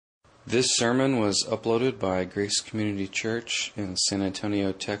This sermon was uploaded by Grace Community Church in San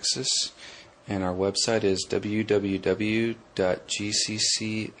Antonio, Texas, and our website is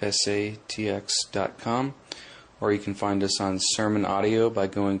www.gccsatx.com, or you can find us on Sermon Audio by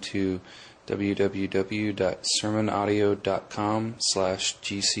going to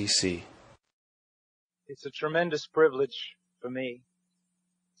www.sermonaudio.com/GCC. It's a tremendous privilege for me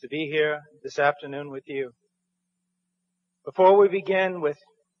to be here this afternoon with you. Before we begin with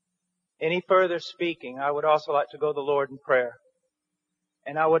any further speaking, I would also like to go to the Lord in prayer.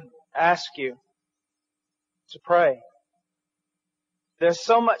 And I would ask you to pray. There's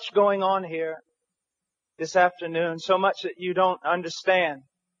so much going on here this afternoon, so much that you don't understand.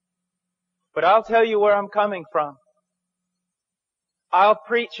 But I'll tell you where I'm coming from. I'll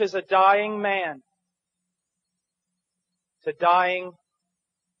preach as a dying man to dying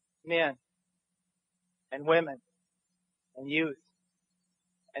men and women and youth.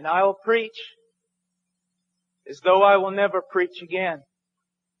 And I'll preach as though I will never preach again.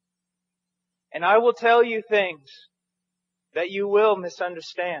 And I will tell you things that you will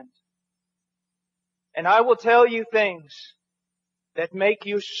misunderstand. And I will tell you things that make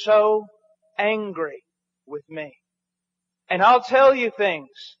you so angry with me. And I'll tell you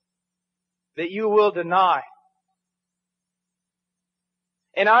things that you will deny.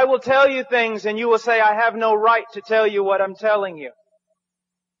 And I will tell you things and you will say, I have no right to tell you what I'm telling you.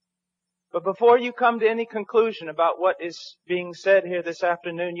 But before you come to any conclusion about what is being said here this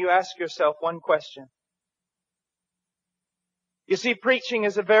afternoon, you ask yourself one question. You see, preaching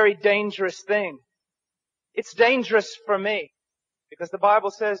is a very dangerous thing. It's dangerous for me because the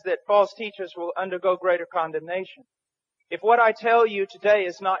Bible says that false teachers will undergo greater condemnation. If what I tell you today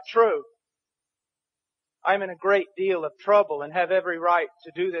is not true, I'm in a great deal of trouble and have every right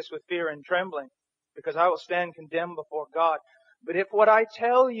to do this with fear and trembling because I will stand condemned before God. But if what I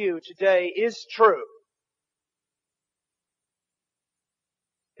tell you today is true,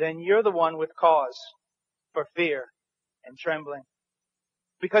 then you're the one with cause for fear and trembling.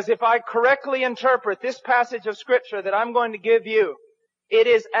 Because if I correctly interpret this passage of Scripture that I'm going to give you, it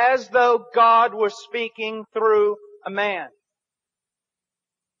is as though God were speaking through a man.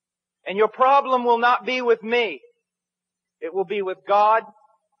 And your problem will not be with me. It will be with God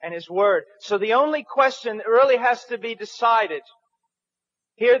and His Word. So the only question that really has to be decided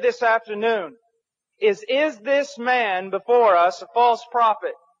here this afternoon is this man before us a false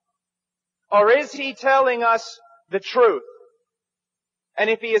prophet? Or is he telling us the truth?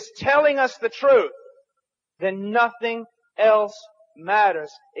 And if he is telling us the truth, then nothing else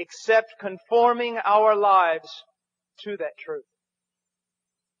matters except conforming our lives to that truth.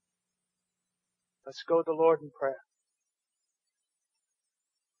 Let's go to the Lord in prayer.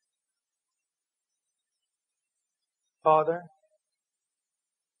 Father,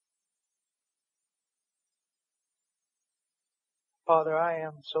 I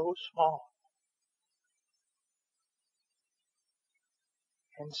am so small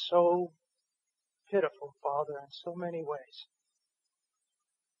and so pitiful, Father, in so many ways.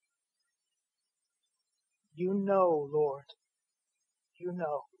 You know, Lord, you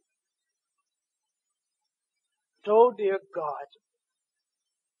know. Oh, dear God,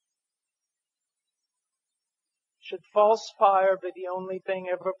 should false fire be the only thing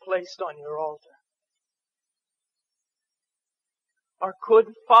ever placed on your altar? Or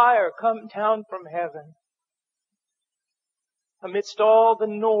could fire come down from heaven amidst all the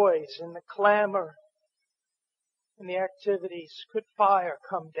noise and the clamor and the activities? Could fire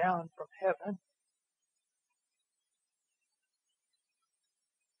come down from heaven?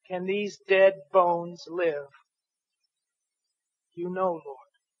 Can these dead bones live? You know, Lord.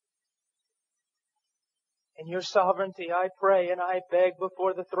 In your sovereignty, I pray and I beg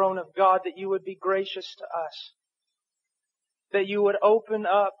before the throne of God that you would be gracious to us. That you would open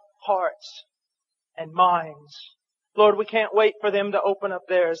up hearts and minds. Lord, we can't wait for them to open up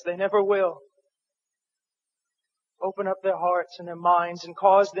theirs. They never will. Open up their hearts and their minds and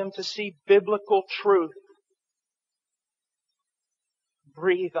cause them to see biblical truth.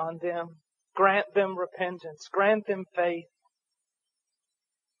 Breathe on them. Grant them repentance. Grant them faith.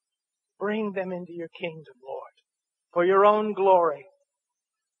 Bring them into your kingdom, Lord. For your own glory.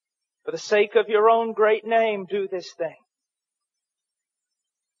 For the sake of your own great name, do this thing.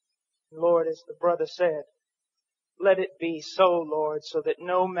 Lord, as the brother said, let it be so, Lord, so that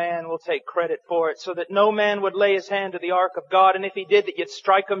no man will take credit for it, so that no man would lay his hand to the ark of God, and if he did, that you'd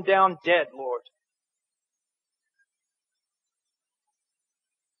strike him down dead, Lord.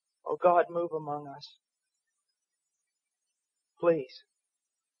 Oh God, move among us. Please.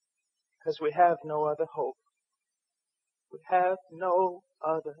 Because we have no other hope. We have no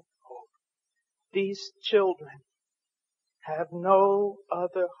other hope. these children have no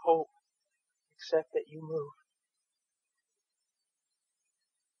other hope except that you move.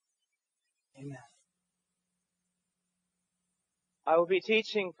 Amen. I will be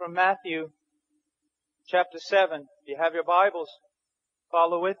teaching from Matthew chapter 7. If you have your Bibles,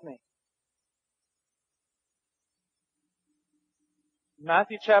 follow with me.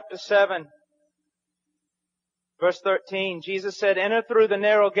 Matthew chapter 7, verse 13, Jesus said, "Enter through the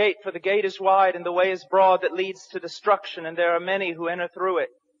narrow gate, for the gate is wide and the way is broad that leads to destruction, and there are many who enter through it.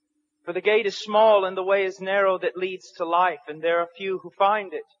 For the gate is small and the way is narrow that leads to life, and there are few who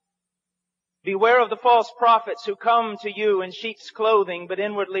find it. Beware of the false prophets who come to you in sheep's clothing, but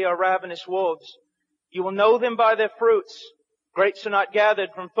inwardly are ravenous wolves. You will know them by their fruits. Grapes are not gathered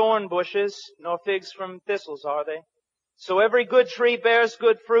from thorn bushes, nor figs from thistles, are they? So every good tree bears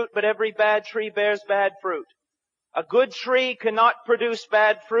good fruit, but every bad tree bears bad fruit. A good tree cannot produce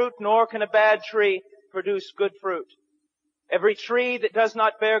bad fruit, nor can a bad tree produce good fruit. Every tree that does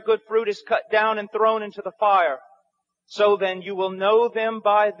not bear good fruit is cut down and thrown into the fire. So then you will know them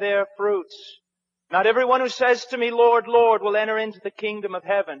by their fruits. Not everyone who says to me, Lord, Lord, will enter into the kingdom of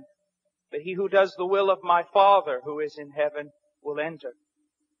heaven, but he who does the will of my Father who is in heaven will enter.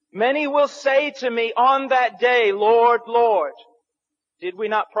 Many will say to me on that day, Lord, Lord, did we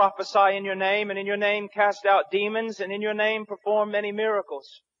not prophesy in your name, and in your name cast out demons, and in your name perform many miracles?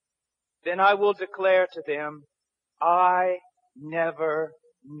 Then I will declare to them, I never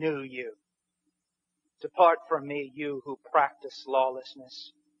knew you. Depart from me, you who practice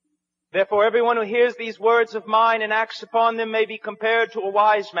lawlessness. Therefore everyone who hears these words of mine and acts upon them may be compared to a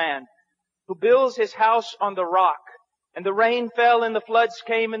wise man who builds his house on the rock. And the rain fell and the floods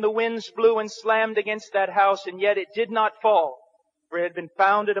came and the winds blew and slammed against that house, and yet it did not fall, for it had been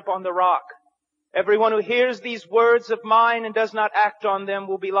founded upon the rock. Everyone who hears these words of mine and does not act on them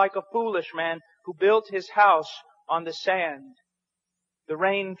will be like a foolish man who built his house on the sand. The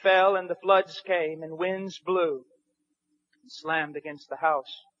rain fell and the floods came and winds blew and slammed against the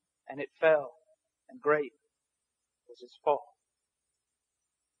house, and it fell, and great was its fall."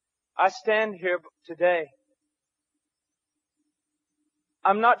 I stand here today.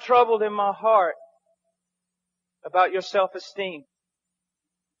 I'm not troubled in my heart about your self-esteem.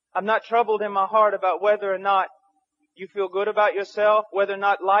 I'm not troubled in my heart about whether or not you feel good about yourself, whether or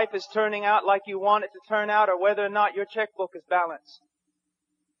not life is turning out like you want it to turn out, or whether or not your checkbook is balanced.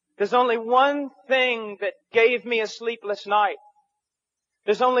 There's only one thing that gave me a sleepless night.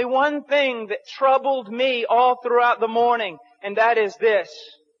 There's only one thing that troubled me all throughout the morning, and that is this.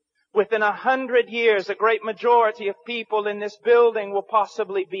 Within 100 years, a great majority of people in this building will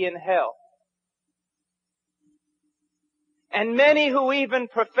possibly be in hell. And many who even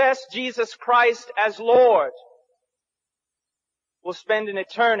profess Jesus Christ as Lord will spend an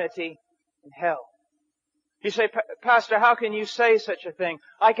eternity in hell. You say, Pastor, how can you say such a thing?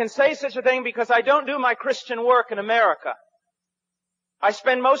 I can say such a thing because I don't do my Christian work in America. I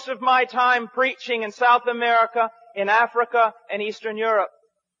spend most of my time preaching in South America, in Africa, and Eastern Europe.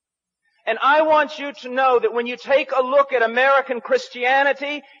 And I want you to know that when you take a look at American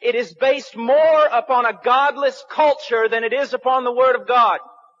Christianity, it is based more upon a godless culture than it is upon the Word of God.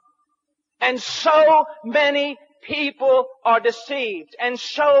 And so many people are deceived, and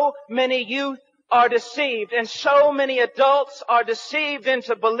so many youth are deceived, and so many adults are deceived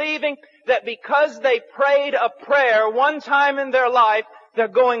into believing that because they prayed a prayer one time in their life, they're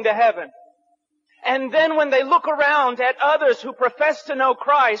going to heaven. And then when they look around at others who profess to know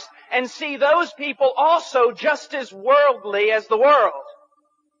Christ and see those people also just as worldly as the world,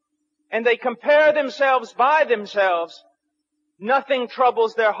 and they compare themselves by themselves, nothing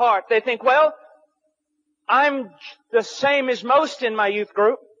troubles their heart. They think, well, I'm the same as most in my youth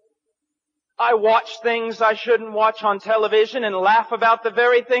group. I watch things I shouldn't watch on television and laugh about the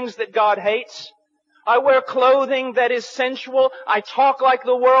very things that God hates. I wear clothing that is sensual. I talk like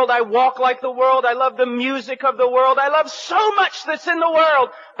the world. I walk like the world. I love the music of the world. I love so much that's in the world.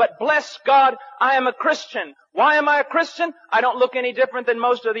 But bless God, I am a Christian. Why am I a Christian? I don't look any different than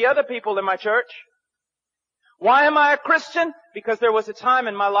most of the other people in my church. Why am I a Christian? Because there was a time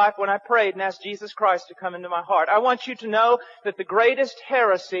in my life when I prayed and asked Jesus Christ to come into my heart. I want you to know that the greatest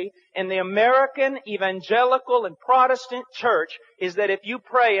heresy in the American evangelical and Protestant church is that if you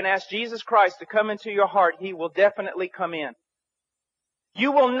pray and ask Jesus Christ to come into your heart, He will definitely come in.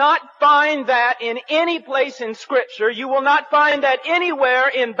 You will not find that in any place in Scripture. You will not find that anywhere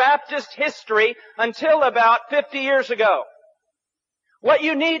in Baptist history until about 50 years ago. What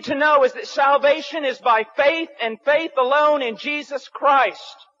you need to know is that salvation is by faith and faith alone in Jesus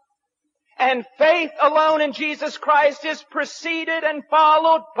Christ. And faith alone in Jesus Christ is preceded and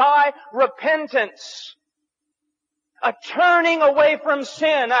followed by repentance. A turning away from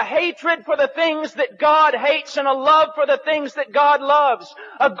sin, a hatred for the things that God hates and a love for the things that God loves.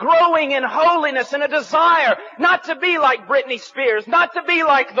 A growing in holiness and a desire not to be like Britney Spears, not to be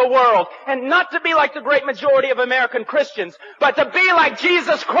like the world, and not to be like the great majority of American Christians, but to be like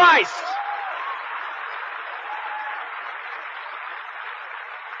Jesus Christ.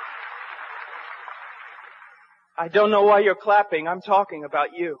 I don't know why you're clapping. I'm talking about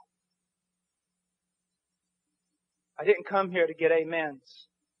you. I didn't come here to get amens.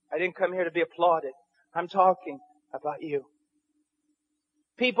 I didn't come here to be applauded. I'm talking about you.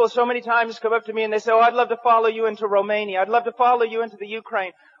 People so many times come up to me and they say, oh, I'd love to follow you into Romania. I'd love to follow you into the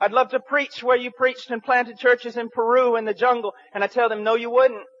Ukraine. I'd love to preach where you preached and planted churches in Peru in the jungle. And I tell them, no, you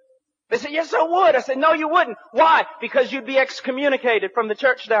wouldn't. They say, yes, I would. I said, no, you wouldn't. Why? Because you'd be excommunicated from the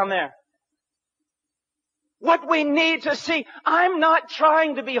church down there. What we need to see, I'm not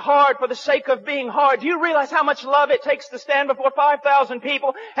trying to be hard for the sake of being hard. Do you realize how much love it takes to stand before 5,000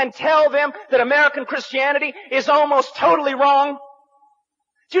 people and tell them that American Christianity is almost totally wrong?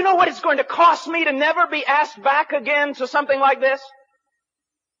 Do you know what it's going to cost me to never be asked back again to something like this?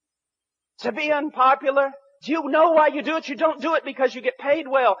 To be unpopular? Do you know why you do it? You don't do it because you get paid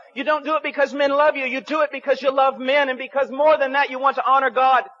well. You don't do it because men love you. You do it because you love men, and because more than that, you want to honor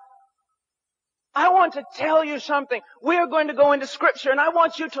God. I want to tell you something. We're going to go into Scripture, and I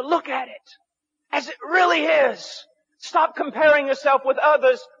want you to look at it as it really is. Stop comparing yourself with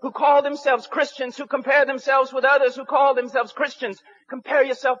others who call themselves Christians, who compare themselves with others who call themselves Christians. Compare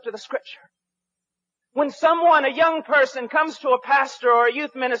yourself to the Scripture. When someone, a young person, comes to a pastor or a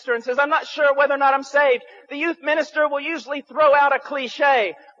youth minister and says, I'm not sure whether or not I'm saved, the youth minister will usually throw out a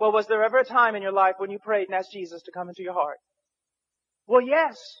cliche. Well, was there ever a time in your life when you prayed and asked Jesus to come into your heart? Well,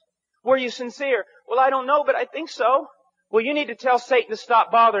 yes. Were you sincere? Well, I don't know, but I think so. Well, you need to tell Satan to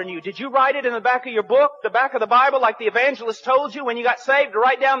stop bothering you. Did you write it in the back of your book, the back of the Bible, like the evangelist told you when you got saved, to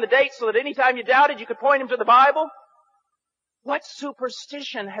write down the date so that any time you doubted, you could point him to the Bible? What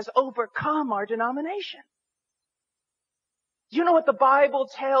superstition has overcome our denomination? Do you know what the Bible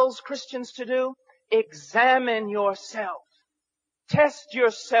tells Christians to do? Examine yourself. Test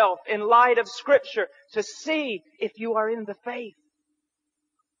yourself in light of Scripture to see if you are in the faith.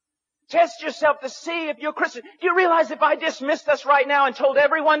 Test yourself to see if you're Christian. Do you realize if I dismissed us right now and told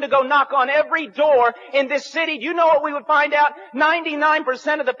everyone to go knock on every door in this city, do you know what we would find out?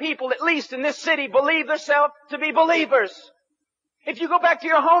 99% of the people, at least in this city, believe themselves to be believers. If you go back to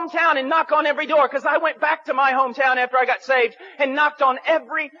your hometown and knock on every door, because I went back to my hometown after I got saved and knocked on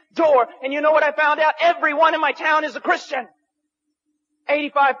every door, and you know what I found out? Everyone in my town is a Christian.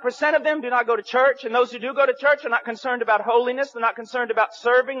 85% of them do not go to church, and those who do go to church are not concerned about holiness. They're not concerned about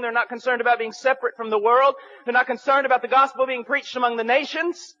serving. They're not concerned about being separate from the world. They're not concerned about the gospel being preached among the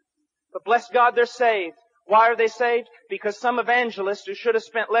nations. But bless God, they're saved. Why are they saved? Because some evangelist who should have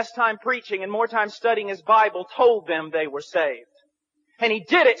spent less time preaching and more time studying his Bible told them they were saved. And he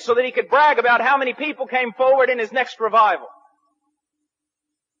did it so that he could brag about how many people came forward in his next revival.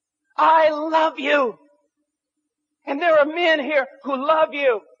 I love you. And there are men here who love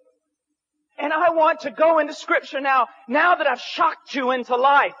you. And I want to go into Scripture now that I've shocked you into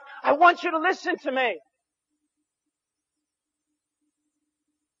life. I want you to listen to me.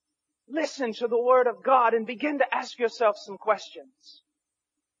 Listen to the Word of God and begin to ask yourself some questions.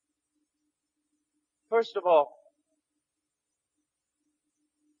 First of all,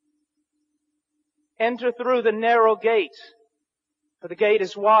 enter through the narrow gate. For the gate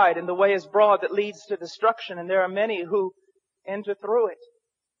is wide and the way is broad that leads to destruction, and there are many who enter through it.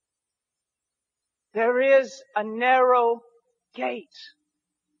 There is a narrow gate.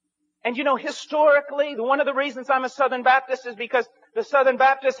 And you know, historically, one of the reasons I'm a Southern Baptist is because the Southern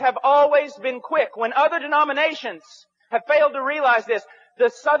Baptists have always been quick. When other denominations have failed to realize this, the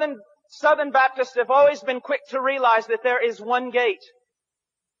Southern Baptists have always been quick to realize that there is one gate.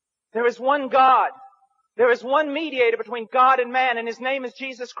 There is one God. There is one mediator between God and man, and His name is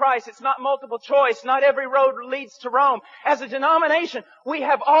Jesus Christ. It's not multiple choice. Not every road leads to Rome. As a denomination, we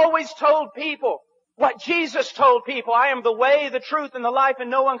have always told people what Jesus told people. I am the way, the truth, and the life,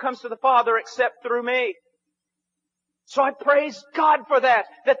 and no one comes to the Father except through me. So I praise God for that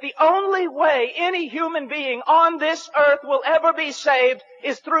the only way any human being on this earth will ever be saved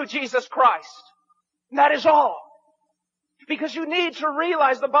is through Jesus Christ. And that is all. Because you need to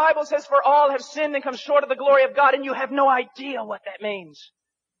realize the Bible says, for all have sinned and come short of the glory of God, and you have no idea what that means.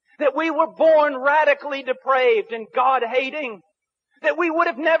 That we were born radically depraved and God-hating. That we would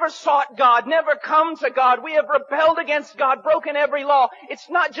have never sought God, never come to God. We have rebelled against God, broken every law. It's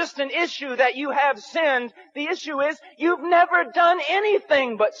not just an issue that you have sinned. The issue is you've never done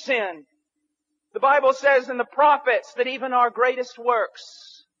anything but sin. The Bible says in the prophets that even our greatest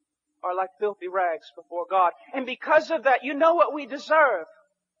works are like filthy rags before God. And because of that, you know what we deserve?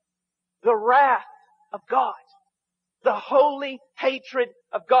 The wrath of God. The holy hatred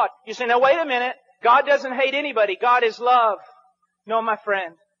of God. You say, now wait a minute. God doesn't hate anybody. God is love. No, my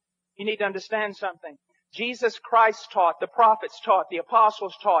friend. You need to understand something. Jesus Christ taught, the prophets taught, the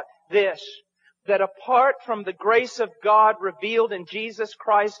apostles taught this, that apart from the grace of God revealed in Jesus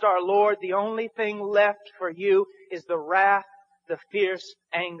Christ our Lord, the only thing left for you is the wrath, the fierce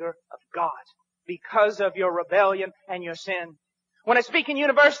anger of God because of your rebellion and your sin. When I speak in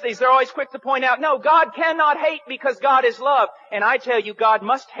universities, they're always quick to point out, no, God cannot hate because God is love. And I tell you, God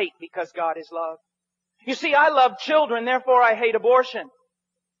must hate because God is love. You see, I love children, therefore I hate abortion.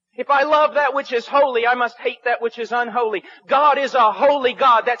 If I love that which is holy, I must hate that which is unholy. God is a holy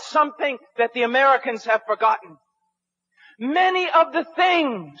God. That's something that the Americans have forgotten. Many of the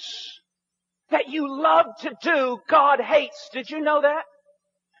things that you love to do, God hates. Did you know that?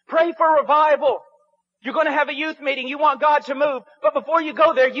 Pray for revival. You're going to have a youth meeting. You want God to move. But before you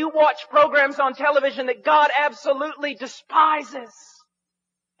go there, you watch programs on television that God absolutely despises.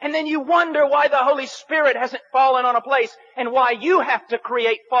 And then you wonder why the Holy Spirit hasn't fallen on a place and why you have to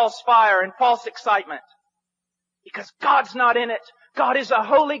create false fire and false excitement. Because God's not in it. God is a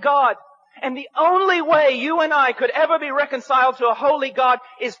holy God. And the only way you and I could ever be reconciled to a holy God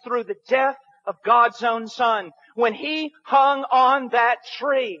is through the death of God's own Son. When He hung on that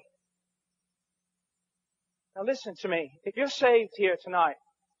tree. Now listen to me. If you're saved here tonight,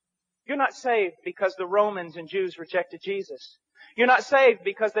 you're not saved because the Romans and Jews rejected Jesus. You're not saved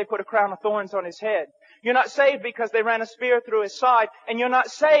because they put a crown of thorns on His head. You're not saved because they ran a spear through His side. And you're not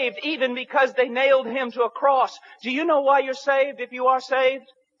saved even because they nailed Him to a cross. Do you know why you're saved if you are saved?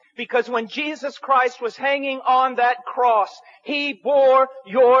 Because when Jesus Christ was hanging on that cross, He bore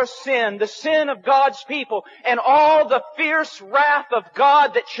your sin, the sin of God's people, and all the fierce wrath of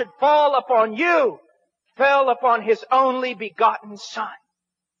God that should fall upon you fell upon His only begotten Son.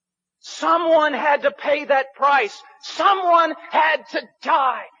 Someone had to pay that price. Someone had to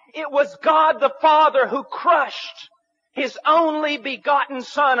die. It was God the Father who crushed His only begotten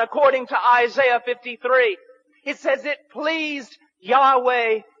Son, according to Isaiah 53. It says it pleased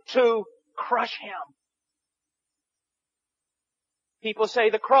Yahweh to crush Him. People say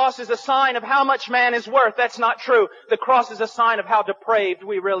the cross is a sign of how much man is worth. That's not true. The cross is a sign of how depraved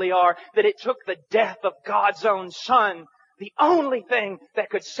we really are. That it took the death of God's own Son. The only thing that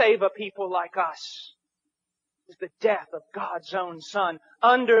could save a people like us is the death of God's own Son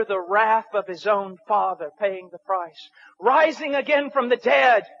under the wrath of His own Father, paying the price. Rising again from the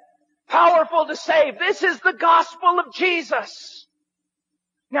dead. Powerful to save. This is the gospel of Jesus.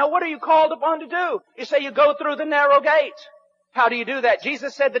 Now what are you called upon to do? You say you go through the narrow gate. How do you do that?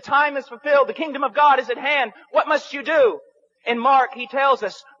 Jesus said the time is fulfilled. The kingdom of God is at hand. What must you do? In Mark, He tells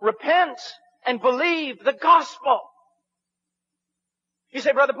us, repent and believe the gospel. You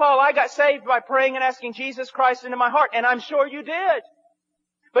say, Brother Paul, I got saved by praying and asking Jesus Christ into my heart. And I'm sure you did.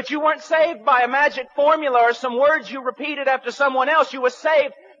 But you weren't saved by a magic formula or some words you repeated after someone else. You were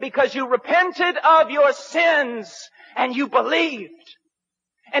saved because you repented of your sins and you believed.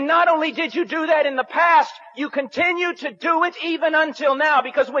 And not only did you do that in the past, you continue to do it even until now.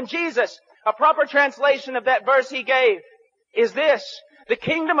 Because when Jesus, a proper translation of that verse He gave is this: the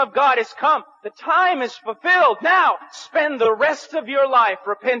kingdom of God is come. The time is fulfilled. Now, spend the rest of your life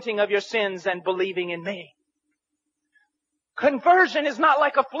repenting of your sins and believing in me. Conversion is not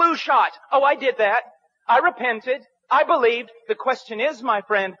like a flu shot. Oh, I did that. I repented. I believed. The question is, my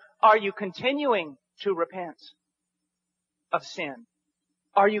friend, are you continuing to repent of sin?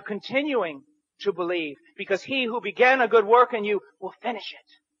 Are you continuing to believe? Because He who began a good work in you will finish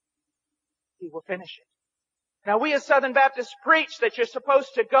it. He will finish it. Now we as Southern Baptists preach that you're supposed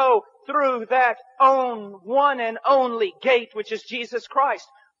to go through that one and only gate, which is Jesus Christ.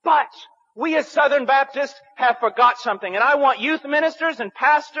 But we as Southern Baptists have forgot something. And I want youth ministers and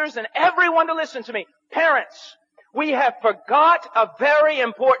pastors and everyone to listen to me. Parents, we have forgot a very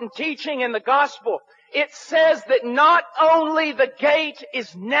important teaching in the gospel. It says that not only the gate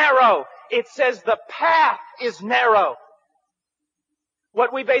is narrow, it says the path is narrow.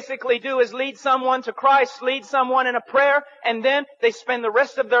 What we basically do is lead someone to Christ, lead someone in a prayer, and then they spend the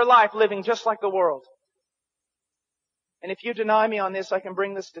rest of their life living just like the world. And if you deny me on this, I can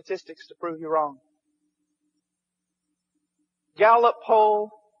bring the statistics to prove you wrong. Gallup poll,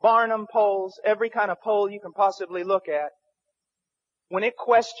 Barnum polls, every kind of poll you can possibly look at when it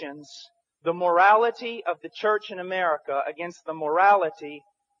questions the morality of the church in America against the morality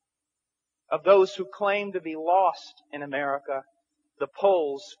of those who claim to be lost in America, the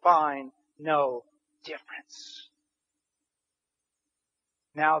polls find no difference.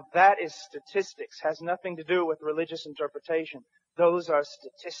 Now that is statistics, has nothing to do with religious interpretation. Those are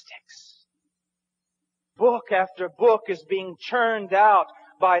statistics. Book after book is being churned out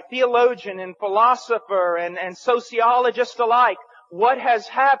by theologian and philosopher and sociologist alike. What has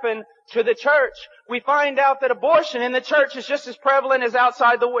happened to the church? We find out that abortion in the church is just as prevalent as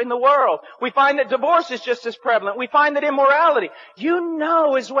outside in the world. We find that divorce is just as prevalent. We find that immorality. You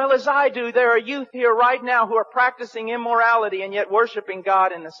know as well as I do, there are youth here right now who are practicing immorality and yet worshiping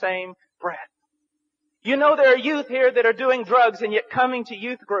God in the same breath. You know there are youth here that are doing drugs and yet coming to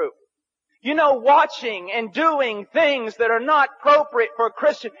youth group. You know, watching and doing things that are not appropriate for a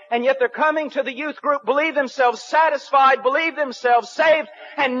Christian, and yet they're coming to the youth group, believe themselves satisfied, believe themselves saved,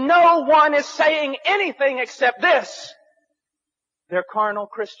 and no one is saying anything except this. They're carnal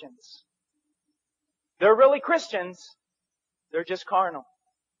Christians. They're really Christians. They're just carnal.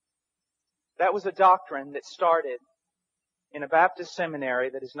 That was a doctrine that started in a Baptist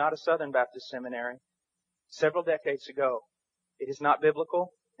seminary that is not a Southern Baptist seminary several decades ago. It is not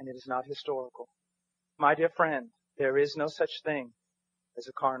biblical. And it is not historical. My dear friend, there is no such thing as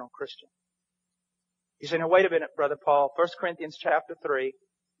a carnal Christian. You say, now wait a minute, Brother Paul. 1 Corinthians chapter 3.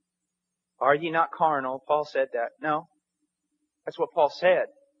 Are ye not carnal? Paul said that. No. That's what Paul said.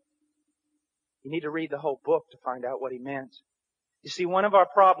 You need to read the whole book to find out what he meant. You see, one of our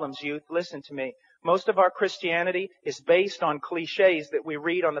problems, youth, listen to me. Most of our Christianity is based on cliches that we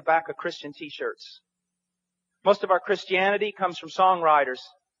read on the back of Christian t-shirts. Most of our Christianity comes from songwriters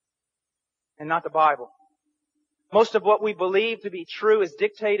and not the Bible. Most of what we believe to be true is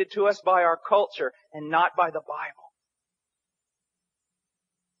dictated to us by our culture and not by the Bible.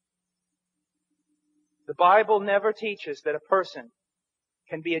 The Bible never teaches that a person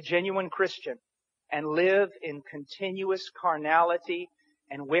can be a genuine Christian and live in continuous carnality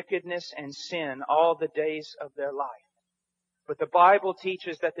and wickedness and sin all the days of their life. But the Bible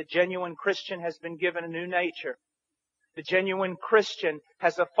teaches that the genuine Christian has been given a new nature. The genuine Christian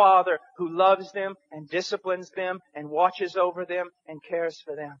has a Father who loves them and disciplines them and watches over them and cares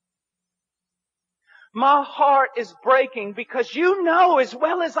for them. My heart is breaking because you know as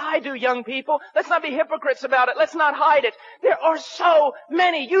well as I do, young people. Let's not be hypocrites about it. Let's not hide it. There are so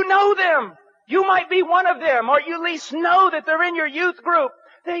many. You know them. You might be one of them, or you at least know that they're in your youth group.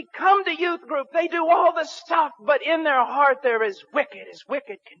 They come to youth group. They do all the stuff, but in their heart they're as wicked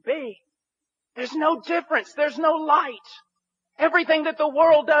can be. There's no difference. There's no light. Everything that the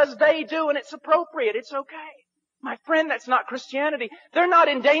world does, they do, and it's appropriate. It's okay. My friend, that's not Christianity. They're not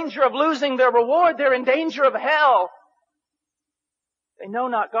in danger of losing their reward. They're in danger of hell. They know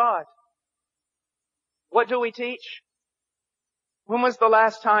not God. What do we teach? When was the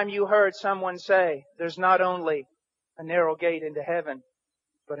last time you heard someone say, there's not only a narrow gate into heaven,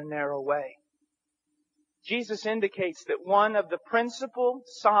 but a narrow way? Jesus indicates that one of the principal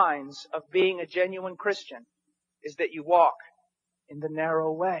signs of being a genuine Christian is that you walk in the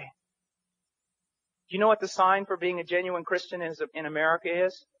narrow way. Do you know what the sign for being a genuine Christian in America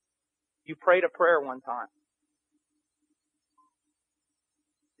is? You prayed a prayer one time.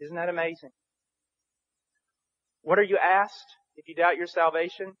 Isn't that amazing? What are you asked if you doubt your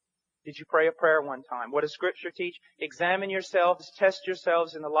salvation? Did you pray a prayer one time? What does Scripture teach? Examine yourselves, test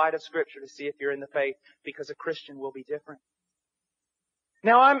yourselves in the light of Scripture to see if you're in the faith, because a Christian will be different.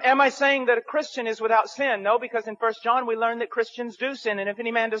 Now, am I saying that a Christian is without sin? No, because in 1 John we learn that Christians do sin, and if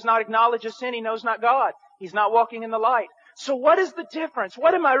any man does not acknowledge his sin, he knows not God. He's not walking in the light. So what is the difference?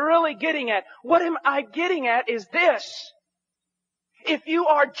 What am I really getting at? What am I getting at is this. If you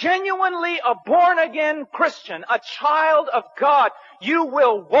are genuinely a born-again Christian, a child of God, you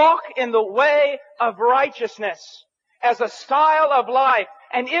will walk in the way of righteousness as a style of life.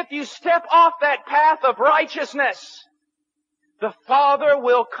 And if you step off that path of righteousness, the Father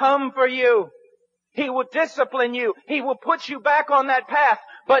will come for you. He will discipline you. He will put you back on that path.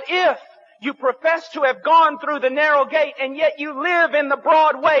 But if you profess to have gone through the narrow gate and yet you live in the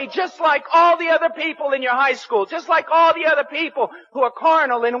broad way, just like all the other people in your high school, just like all the other people who are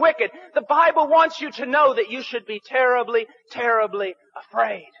carnal and wicked, the Bible wants you to know that you should be terribly, terribly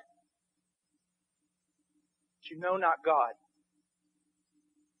afraid. But you know not God.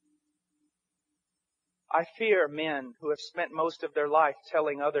 I fear men who have spent most of their life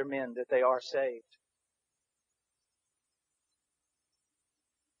telling other men that they are saved.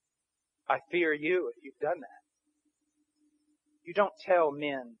 I fear you if you've done that. You don't tell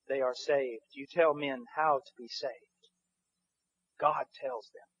men they are saved. You tell men how to be saved. God tells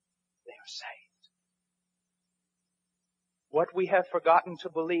them they are saved. What we have forgotten to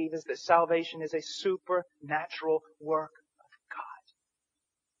believe is that salvation is a supernatural work of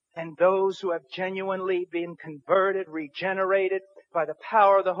God. And those who have genuinely been converted, regenerated by the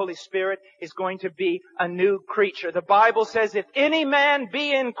power of the Holy Spirit is going to be a new creature. The Bible says, if any man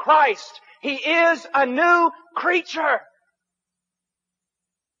be in Christ, he is a new creature.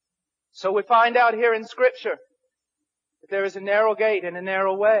 So we find out here in Scripture that there is a narrow gate and a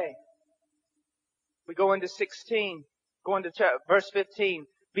narrow way. We go into verse 15.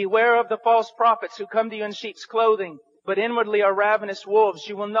 Beware of the false prophets who come to you in sheep's clothing, but inwardly are ravenous wolves.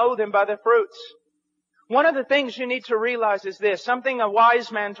 You will know them by their fruits. One of the things you need to realize is this. Something a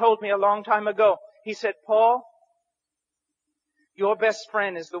wise man told me a long time ago. He said, Paul, your best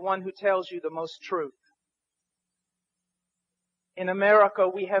friend is the one who tells you the most truth. In America,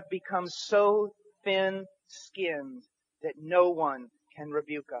 we have become so thin-skinned that no one can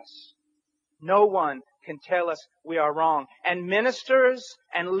rebuke us. No one can tell us we are wrong. And ministers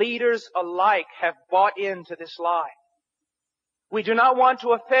and leaders alike have bought into this lie. We do not want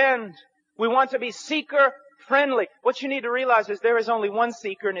to offend. We want to be seeker-friendly. What you need to realize is there is only one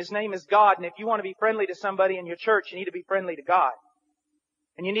seeker, and His name is God. And if you want to be friendly to somebody in your church, you need to be friendly to God.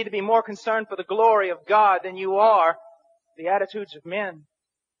 And you need to be more concerned for the glory of God than you are the attitudes of men.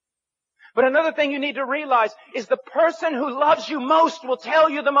 But another thing you need to realize is the person who loves you most will tell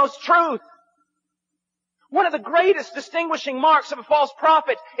you the most truth. One of the greatest distinguishing marks of a false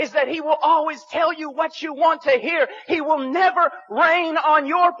prophet is that he will always tell you what you want to hear. He will never rain on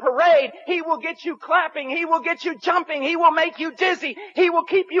your parade. He will get you clapping. He will get you jumping. He will make you dizzy. He will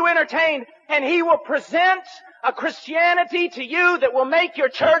keep you entertained. And he will present a Christianity to you that will make your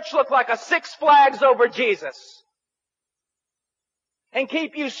church look like a Six Flags over Jesus. And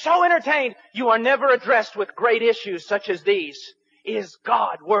keep you so entertained, you are never addressed with great issues such as these. Is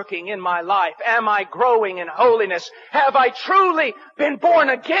God working in my life? Am I growing in holiness? Have I truly been born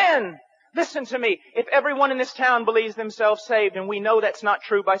again? Listen to me. If everyone in this town believes themselves saved, and we know that's not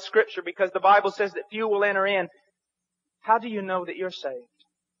true by Scripture because the Bible says that few will enter in, how do you know that you're saved?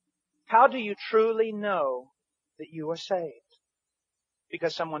 How do you truly know that you are saved?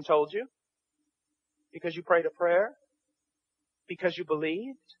 Because someone told you? Because you prayed a prayer? Because you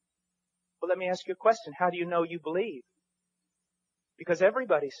believed? Well, let me ask you a question. How do you know you believe? Because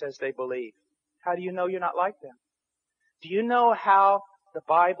everybody says they believe. How do you know you're not like them? Do you know how the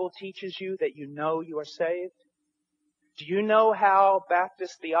Bible teaches you that you know you are saved? Do you know how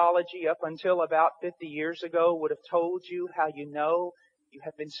Baptist theology up until about 50 years ago would have told you how you know you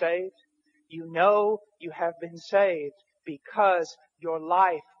have been saved? You know you have been saved because your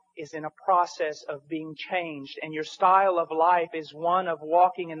life is in a process of being changed, and your style of life is one of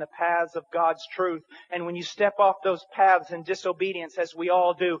walking in the paths of God's truth. And when you step off those paths in disobedience, as we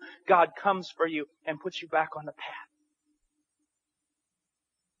all do, God comes for you and puts you back on the path.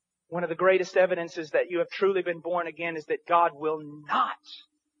 One of the greatest evidences that you have truly been born again is that God will not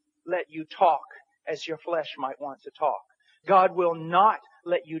let you talk as your flesh might want to talk. God will not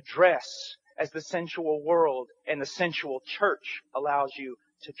let you dress as the sensual world and the sensual church allows you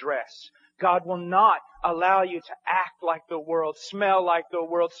to dress. God will not allow you to act like the world, smell like the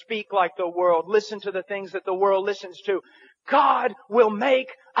world, speak like the world, listen to the things that the world listens to. God will make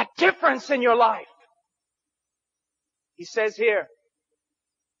a difference in your life. He says here,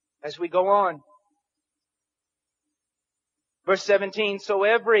 as we go on, verse 17,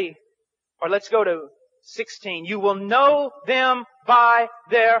 let's go to 16. You will know them by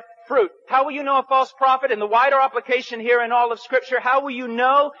their fruit. How will you know a false prophet? In the wider application here in all of Scripture, how will you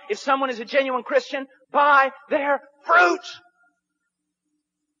know if someone is a genuine Christian? By their fruit.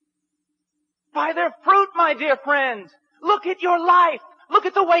 By their fruit, my dear friend. Look at your life. Look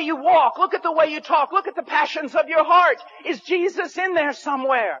at the way you walk. Look at the way you talk. Look at the passions of your heart. Is Jesus in there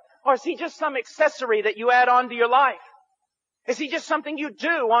somewhere? Or is He just some accessory that you add on to your life? Is He just something you do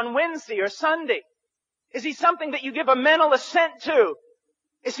on Wednesday or Sunday? Is He something that you give a mental assent to?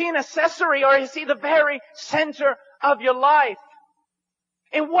 Is He an accessory, or is He the very center of your life?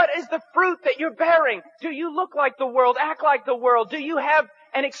 And what is the fruit that you're bearing? Do you look like the world, act like the world? Do you have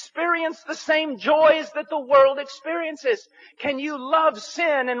and experience the same joys that the world experiences? Can you love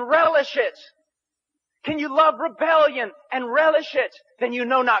sin and relish it? Can you love rebellion and relish it? Then you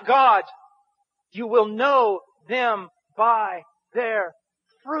know not God. You will know them by their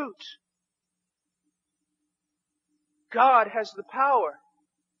fruit. God has the power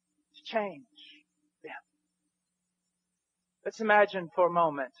to change them. Let's imagine for a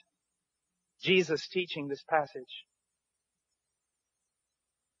moment Jesus teaching this passage.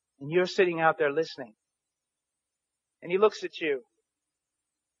 And you're sitting out there listening. And He looks at you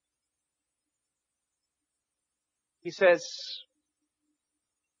He says,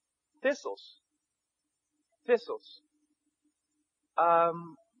 thistles. Thistles.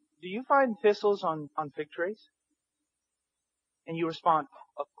 Do you find thistles on fig trees? And you respond,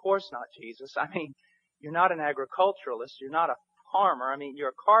 of course not, Jesus. I mean, you're not an agriculturalist. You're not a farmer. I mean, you're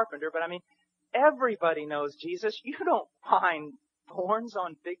a carpenter. But I mean, everybody knows, Jesus, you don't find thorns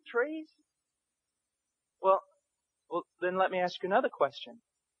on fig trees. Well, then let me ask you another question.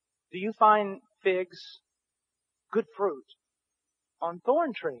 Do you find figs, good fruit, on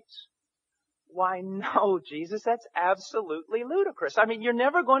thorn trees? Why, no, Jesus, that's absolutely ludicrous. I mean, you're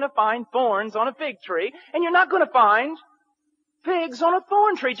never going to find thorns on a fig tree, and you're not going to find figs on a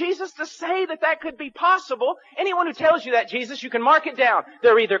thorn tree. Jesus, to say that that could be possible, anyone who tells you that, Jesus, you can mark it down.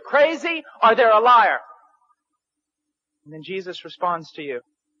 They're either crazy or they're a liar. And then Jesus responds to you,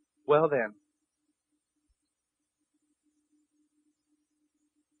 well then,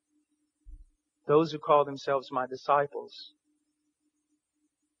 those who call themselves my disciples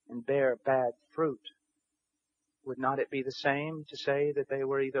and bear bad fruit, would not it be the same to say that they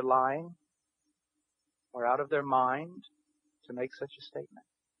were either lying or out of their mind to make such a statement?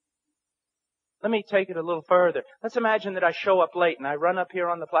 Let me take it a little further. Let's imagine that I show up late and I run up here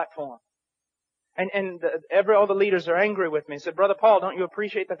on the platform. And all the leaders are angry with me. Said, Brother Paul, don't you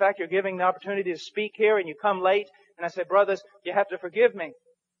appreciate the fact you're giving the opportunity to speak here and you come late? And I said, brothers, you have to forgive me.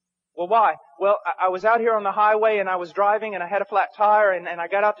 Well, why? Well, I was out here on the highway and I was driving and I had a flat tire and I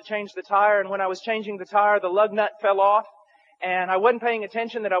got out to change the tire, and when I was changing the tire, the lug nut fell off and I wasn't paying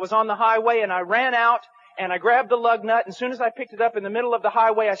attention that I was on the highway, and I ran out and I grabbed the lug nut, and as soon as I picked it up in the middle of the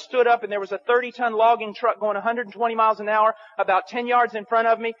highway, I stood up and there was a 30-ton logging truck going 120 miles an hour about 10 yards in front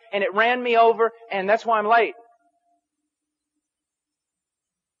of me, and it ran me over, and that's why I'm late.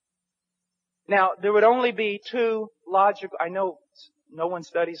 Now, there would only be two logical, I know no one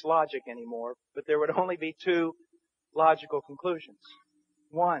studies logic anymore, but there would only be two logical conclusions.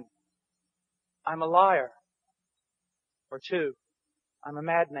 One, I'm a liar. Or two, I'm a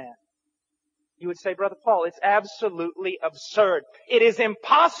madman. You would say, Brother Paul, it's absolutely absurd. It is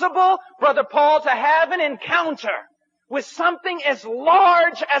impossible, Brother Paul, to have an encounter with something as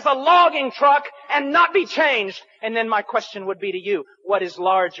large as a logging truck and not be changed. And then my question would be to you, what is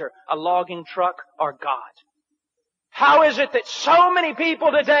larger, a logging truck or God? How is it that so many people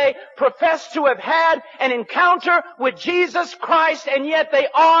today profess to have had an encounter with Jesus Christ and yet they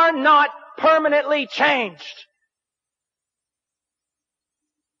are not permanently changed?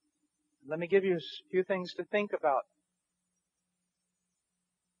 Let me give you a few things to think about.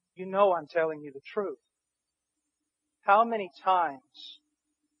 You know I'm telling you the truth. How many times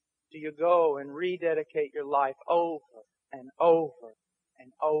do you go and rededicate your life over and over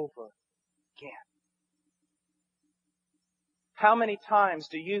and over again? How many times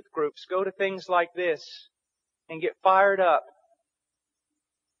do youth groups go to things like this and get fired up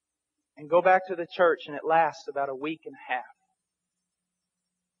and go back to the church and it lasts about a week and a half?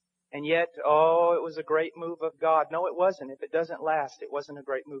 And yet, oh, it was a great move of God. No, it wasn't. If it doesn't last, it wasn't a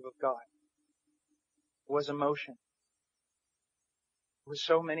great move of God. It was emotion. It was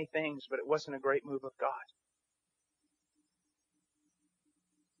so many things, but it wasn't a great move of God.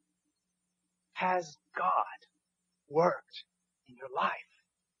 Has God worked in your life?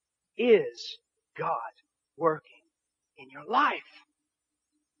 Is God working in your life?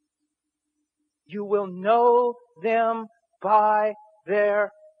 You will know them by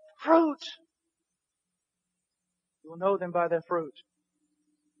their fruit. You will know them by their fruit.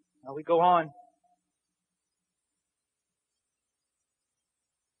 Now we go on.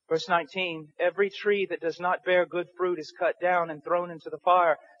 Verse 19, every tree that does not bear good fruit is cut down and thrown into the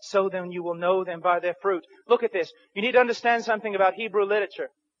fire. So then you will know them by their fruit. Look at this. You need to understand something about Hebrew literature.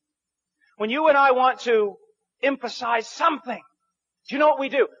 When you and I want to emphasize something, do you know what we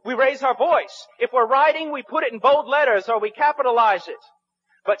do? We raise our voice. If we're writing, we put it in bold letters or we capitalize it.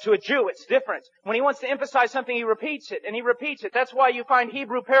 But to a Jew, it's different. When he wants to emphasize something, he repeats it, and he repeats it. That's why you find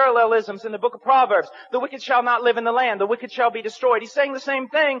Hebrew parallelisms in the book of Proverbs. The wicked shall not live in the land. The wicked shall be destroyed. He's saying the same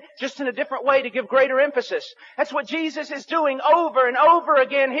thing, just in a different way to give greater emphasis. That's what Jesus is doing over and over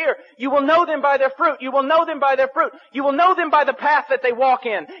again here. You will know them by their fruit. You will know them by their fruit. You will know them by the path that they walk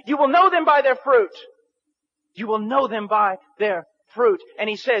in. You will know them by their fruit. You will know them by their fruit. And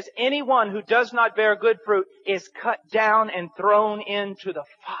he says, anyone who does not bear good fruit is cut down and thrown into the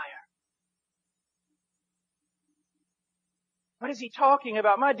fire. What is he talking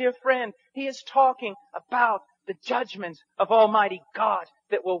about? My dear friend, he is talking about the judgment of Almighty God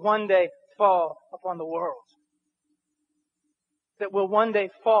that will one day fall upon the world. That will one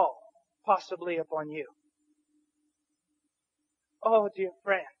day fall possibly upon you. Oh, dear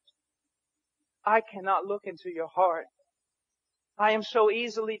friend, I cannot look into your heart. I am so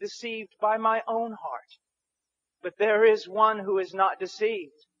easily deceived by my own heart. But there is one who is not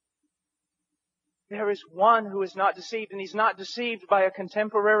deceived. There is one who is not deceived, and He's not deceived by a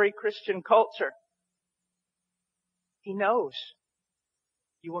contemporary Christian culture. He knows.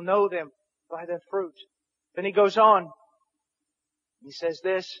 You will know them by their fruit. Then He goes on. He says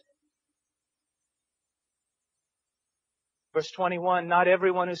this. Verse 21, not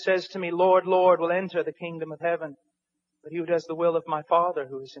everyone who says to me, Lord, Lord, will enter the kingdom of heaven, but he who does the will of my Father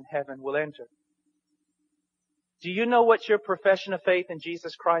who is in heaven will enter. Do you know what your profession of faith in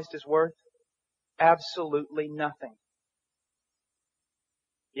Jesus Christ is worth? Absolutely nothing.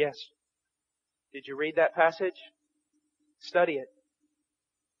 Yes. Did you read that passage? Study it.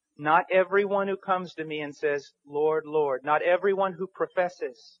 Not everyone who comes to me and says, Lord, Lord. Not everyone who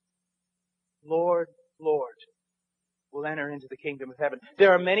professes, Lord, Lord, will enter into the kingdom of heaven.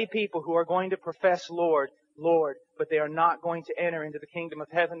 There are many people who are going to profess Lord, Lord, but they are not going to enter into the kingdom of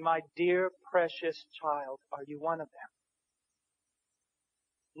heaven. My dear, precious child, are you one of them?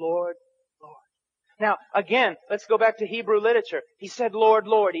 Lord, Lord. Now, again, let's go back to Hebrew literature. He said, Lord,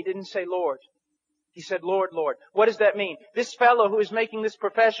 Lord. He didn't say Lord. He said, Lord, Lord. What does that mean? This fellow who is making this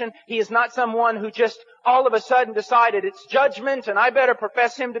profession, he is not someone who just all of a sudden decided it's judgment and I better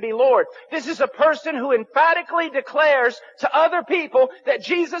profess Him to be Lord. This is a person who emphatically declares to other people that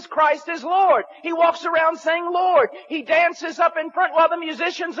Jesus Christ is Lord. He walks around saying Lord. He dances up in front while the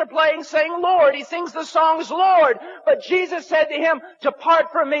musicians are playing saying Lord. He sings the songs Lord. But Jesus said to him,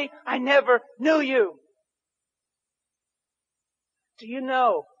 depart from me, I never knew you. Do you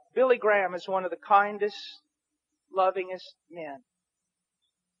know Billy Graham is one of the kindest, lovingest men.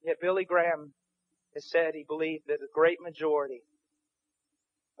 Yet Billy Graham has said he believed that a great majority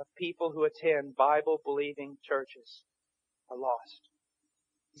of people who attend Bible-believing churches are lost.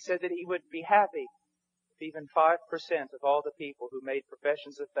 He said that he would be happy if even 5% of all the people who made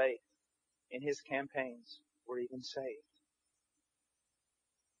professions of faith in his campaigns were even saved.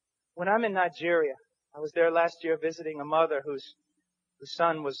 When I'm in Nigeria, I was there last year visiting a mother whose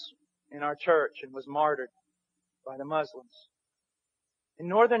son was in our church and was martyred by the Muslims. In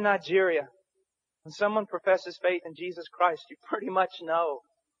northern Nigeria, when someone professes faith in Jesus Christ, you pretty much know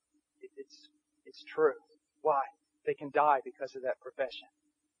it's true. Why? They can die because of that profession.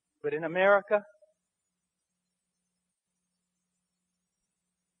 But in America,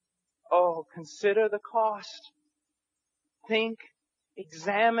 oh, consider the cost. Think,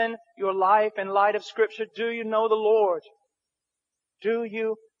 examine your life in light of Scripture. Do you know the Lord? Do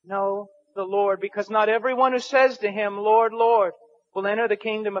you know the Lord? Because not everyone who says to Him, Lord, Lord, will enter the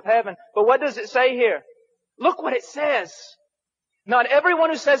kingdom of heaven. But what does it say here? Look what it says. Not everyone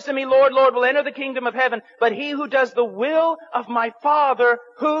who says to me, Lord, Lord, will enter the kingdom of heaven, but he who does the will of my Father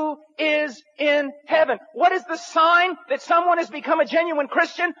who is in heaven. What is the sign that someone has become a genuine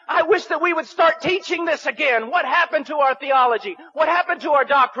Christian? I wish that we would start teaching this again. What happened to our theology? What happened to our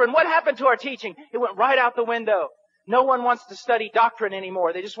doctrine? What happened to our teaching? It went right out the window. No one wants to study doctrine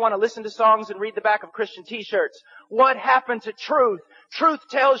anymore. They just want to listen to songs and read the back of Christian t-shirts. What happened to truth? Truth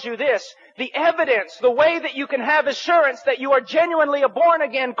tells you this. The evidence, the way that you can have assurance that you are genuinely a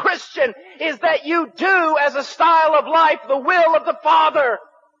born-again Christian is that you do, as a style of life, the will of the Father.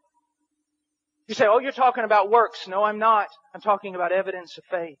 You say, oh, you're talking about works. No, I'm not. I'm talking about evidence of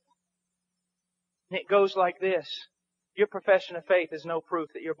faith. And it goes like this. Your profession of faith is no proof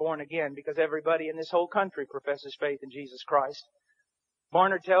that you're born again because everybody in this whole country professes faith in Jesus Christ.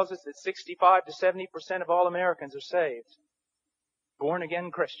 Barnard tells us that 65 to 70% of all Americans are saved. Born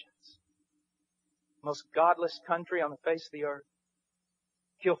again Christians. Most godless country on the face of the earth.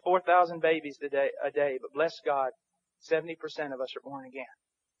 Kill 4,000 babies a day, but bless God, 70% of us are born again.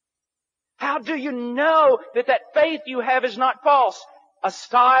 How do you know that that faith you have is not false? A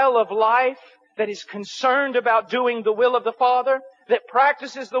style of life that is concerned about doing the will of the Father, that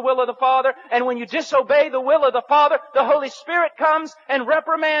practices the will of the Father, and when you disobey the will of the Father, the Holy Spirit comes and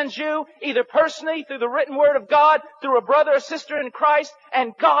reprimands you, either personally, through the written Word of God, through a brother or sister in Christ,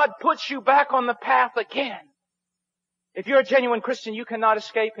 and God puts you back on the path again. If you're a genuine Christian, you cannot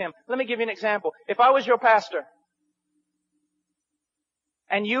escape Him. Let me give you an example. If I was your pastor,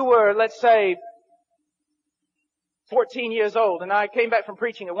 and you were, let's say, 14 years old, and I came back from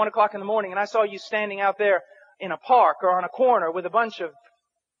preaching at 1 o'clock in the morning, and I saw you standing out there in a park or on a corner with a bunch of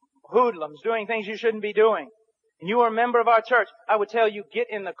hoodlums doing things you shouldn't be doing, and you were a member of our church, I would tell you, get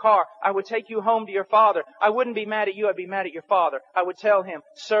in the car. I would take you home to your father. I wouldn't be mad at you. I'd be mad at your father. I would tell him,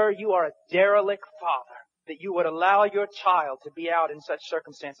 sir, you are a derelict father, that you would allow your child to be out in such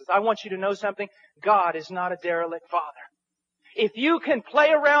circumstances. I want you to know something. God is not a derelict father. If you can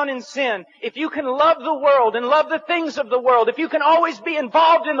play around in sin, if you can love the world and love the things of the world, if you can always be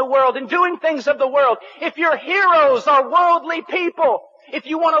involved in the world and doing things of the world, if your heroes are worldly people, if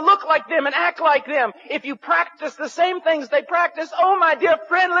you want to look like them and act like them, if you practice the same things they practice, oh my dear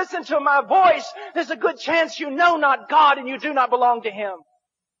friend, listen to my voice. There's a good chance you know not God and you do not belong to Him.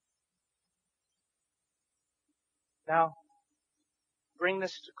 Now, bring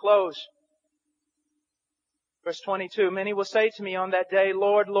this to close. Verse 22, many will say to me on that day,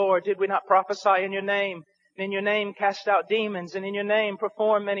 Lord, Lord, did we not prophesy in your name? And in your name cast out demons, and in your name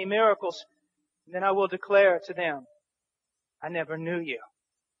perform many miracles? And then I will declare to them, I never knew you.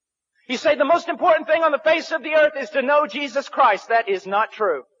 You say the most important thing on the face of the earth is to know Jesus Christ. That is not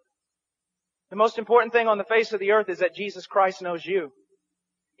true. The most important thing on the face of the earth is that Jesus Christ knows you.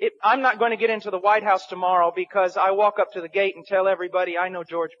 I'm not going to get into the White House tomorrow because I walk up to the gate and tell everybody I know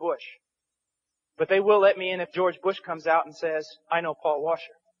George Bush. But they will let me in if George Bush comes out and says, I know Paul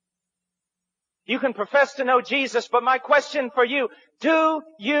Washer. You can profess to know Jesus, but my question for you, do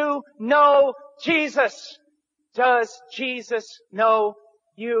you know Jesus? Does Jesus know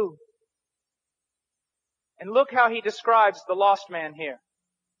you? And look how he describes the lost man here.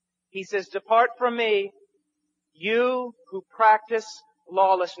 He says, depart from me, you who practice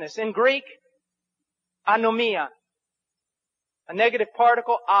lawlessness. In Greek, anomia. A negative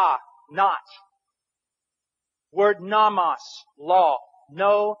particle, not. Word nomos, law.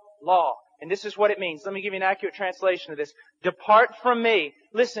 No law. And this is what it means. Let me give you an accurate translation of this. Depart from me.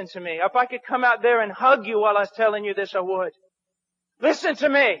 Listen to me. If I could come out there and hug you while I was telling you this, I would. Listen to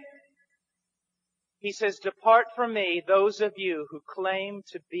me. He says, depart from me, those of you who claim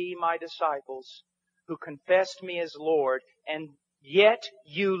to be my disciples, who confessed me as Lord, and yet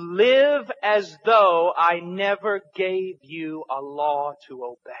you live as though I never gave you a law to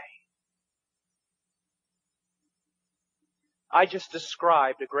obey. I just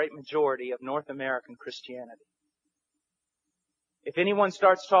described a great majority of North American Christianity. If anyone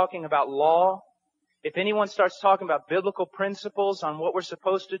starts talking about law, if anyone starts talking about biblical principles on what we're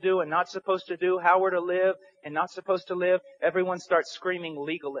supposed to do and not supposed to do, how we're to live and not supposed to live, everyone starts screaming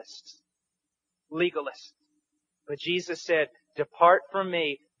legalists. Legalists. But Jesus said, depart from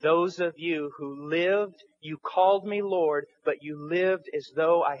me, those of you who lived, you called me Lord, but you lived as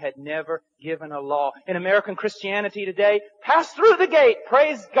though I had never given a law. In American Christianity today, pass through the gate,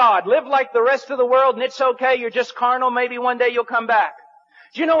 praise God, live like the rest of the world, and it's okay, you're just carnal, maybe one day you'll come back.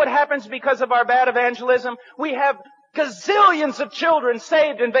 Do you know what happens because of our bad evangelism? We have gazillions of children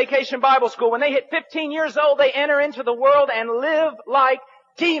saved in Vacation Bible School. When they hit 15 years old, they enter into the world and live like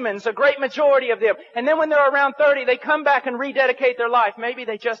demons, a great majority of them. And then when they're around 30, they come back and rededicate their life. Maybe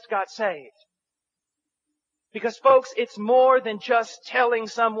they just got saved. Because folks, it's more than just telling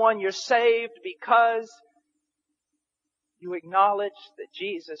someone you're saved because you acknowledge that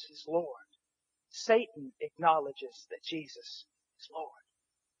Jesus is Lord. Satan acknowledges that Jesus is Lord.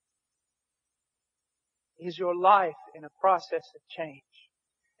 Is your life in a process of change?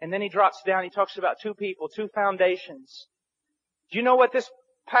 And then he drops down, he talks about two people, two foundations. Do you know what this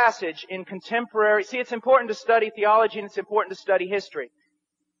passage in contemporary, see, it's important to study theology and it's important to study history.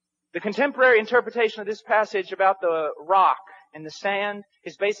 The contemporary interpretation of this passage about the rock and the sand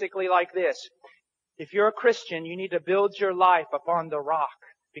is basically like this. If you're a Christian, you need to build your life upon the rock.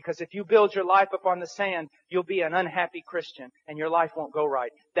 Because if you build your life upon the sand, you'll be an unhappy Christian and your life won't go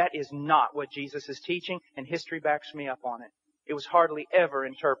right. That is not what Jesus is teaching, and history backs me up on it. It was hardly ever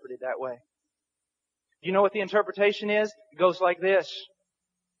interpreted that way. Do you know what the interpretation is? It goes like this.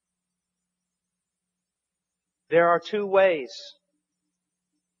 There are two ways.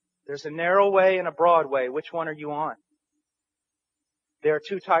 There's a narrow way and a broad way. Which one are you on? There are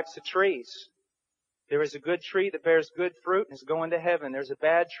two types of trees. There is a good tree that bears good fruit and is going to heaven. There's a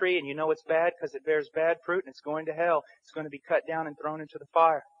bad tree and you know it's bad because it bears bad fruit and it's going to hell. It's going to be cut down and thrown into the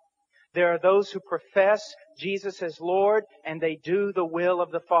fire. There are those who profess Jesus as Lord and they do the will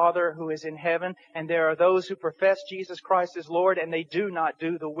of the Father who is in heaven. And there are those who profess Jesus Christ as Lord and they do not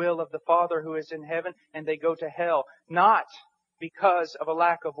do the will of the Father who is in heaven and they go to hell. Not because of a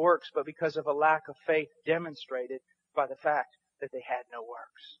lack of works, but because of a lack of faith demonstrated by the fact that they had no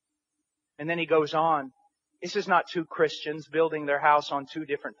works. And then he goes on. This is not two Christians building their house on two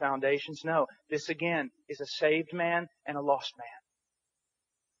different foundations. No, this again is a saved man and a lost man.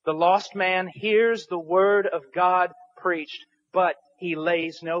 The lost man hears the word of God preached, but he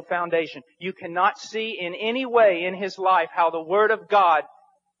lays no foundation. You cannot see in any way in his life how the word of God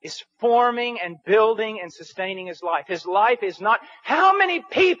is forming and building and sustaining his life. His life is not how many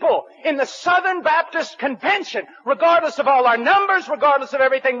people in the Southern Baptist Convention, regardless of all our numbers, regardless of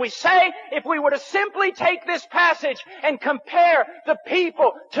everything we say, if we were to simply take this passage and compare the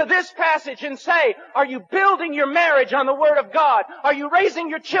people to this passage and say, are you building your marriage on the Word of God? Are you raising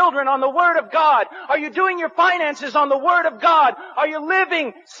your children on the Word of God? Are you doing your finances on the Word of God? Are you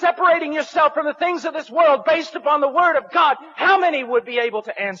living, separating yourself from the things of this world based upon the Word of God? How many would be able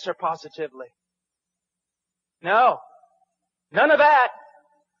to answer positively? No. None of that.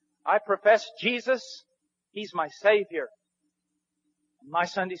 I profess Jesus. He's my Savior. My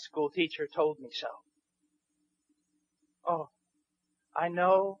Sunday school teacher told me so. Oh, I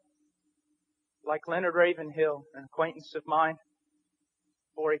know, like Leonard Ravenhill, an acquaintance of mine,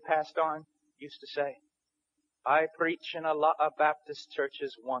 before he passed on, used to say, I preach in a lot of Baptist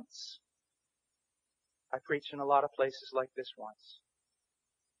churches once. I preach in a lot of places like this once.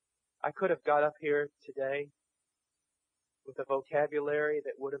 I could have got up here today with a vocabulary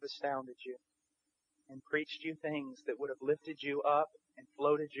that would have astounded you and preached you things that would have lifted you up and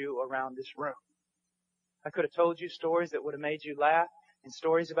floated you around this room. I could have told you stories that would have made you laugh and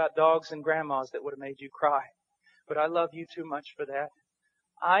stories about dogs and grandmas that would have made you cry. But I love you too much for that.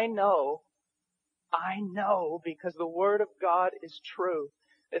 I know, because the Word of God is true,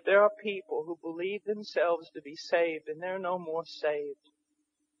 that there are people who believe themselves to be saved and they're no more saved.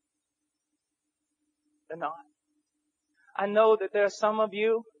 They're not. I know that there are some of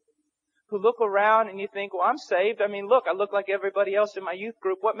you who look around and you think, well, I'm saved. I mean, look, I look like everybody else in my youth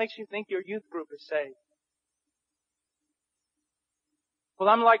group. What makes you think your youth group is saved? Well,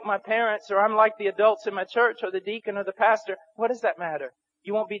 I'm like my parents, or I'm like the adults in my church, or the deacon or the pastor. What does that matter?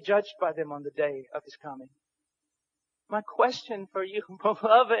 You won't be judged by them on the day of His coming. My question for you,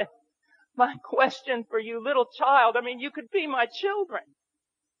 beloved, my question for you, little child, I mean, you could be my children.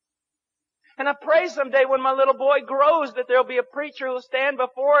 And I pray someday when my little boy grows that there'll be a preacher who'll stand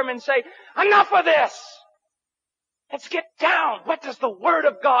before him and say, enough of this! Let's get down. What does the Word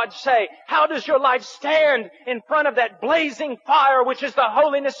of God say? How does your life stand in front of that blazing fire, which is the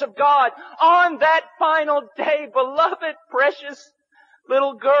holiness of God? On that final day, beloved, precious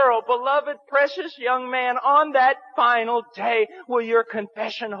little girl, beloved, precious young man, on that final day, will your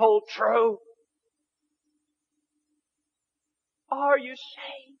confession hold true? Are you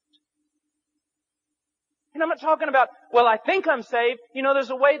saved? And I'm not talking about, well, I think I'm saved. You know, there's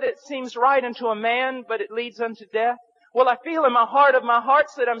a way that seems right unto a man, but it leads unto death. Well, I feel in my heart of my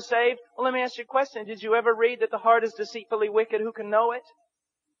hearts that I'm saved. Well, let me ask you a question. Did you ever read that the heart is deceitfully wicked? Who can know it?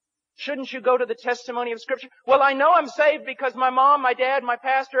 Shouldn't you go to the testimony of Scripture? Well, I know I'm saved because my mom, my dad, my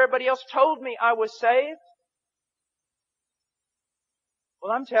pastor, everybody else told me I was saved.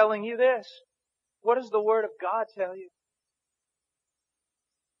 Well, I'm telling you this. What does the Word of God tell you?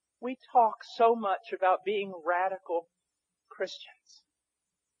 We talk so much about being radical Christians.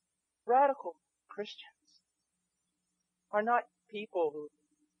 Radical Christians are not people who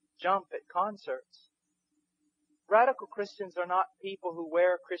jump at concerts. Radical Christians are not people who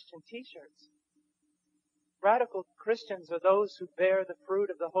wear Christian t-shirts. Radical Christians are those who bear the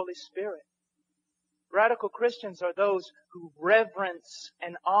fruit of the Holy Spirit. Radical Christians are those who reverence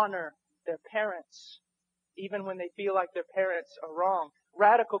and honor their parents, even when they feel like their parents are wrong.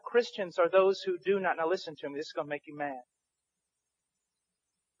 Radical Christians are those who do not, now listen to me, this is going to make you mad.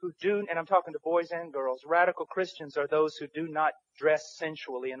 Who do, and I'm talking to boys and girls, radical Christians are those who do not dress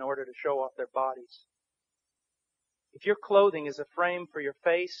sensually in order to show off their bodies. If your clothing is a frame for your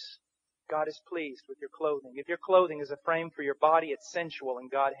face, God is pleased with your clothing. If your clothing is a frame for your body, it's sensual and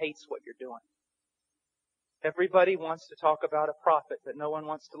God hates what you're doing. Everybody wants to talk about a prophet, but no one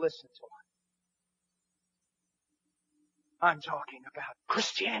wants to listen to him. I'm talking about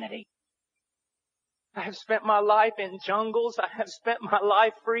Christianity. I have spent my life in jungles. I have spent my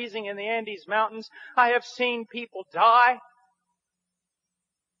life freezing in the Andes Mountains. I have seen people die.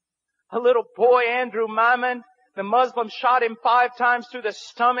 A little boy, Andrew Maimon, the Muslims shot him 5 times through the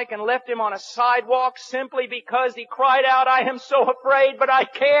stomach and left him on a sidewalk simply because he cried out, I am so afraid, but I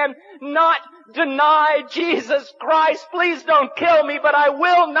cannot deny Jesus Christ. Please don't kill me, but I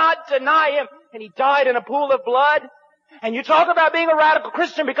will not deny Him. And he died in a pool of blood. And you talk about being a radical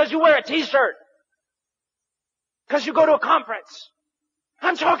Christian because you wear a t-shirt. Because you go to a conference.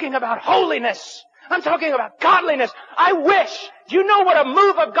 I'm talking about holiness. I'm talking about godliness. I wish, do you know what a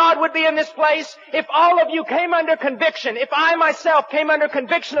move of God would be in this place? If all of you came under conviction, if I myself came under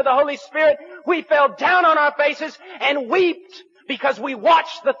conviction of the Holy Spirit, we fell down on our faces and wept because we watch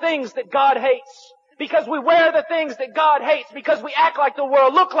the things that God hates. Because we wear the things that God hates. Because we act like the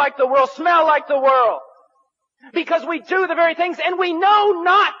world, look like the world, smell like the world. Because we do the very things, and we know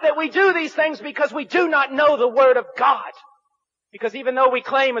not that we do these things because we do not know the Word of God. Because even though we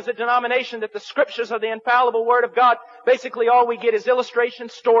claim as a denomination that the Scriptures are the infallible Word of God, basically all we get is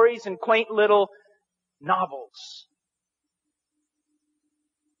illustrations, stories, and quaint little novels.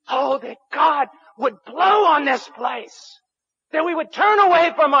 Oh, that God would blow on this place. That we would turn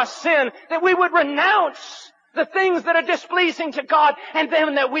away from our sin. That we would renounce the things that are displeasing to God. And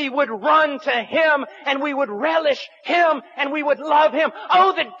then that we would run to Him and we would relish Him and we would love Him.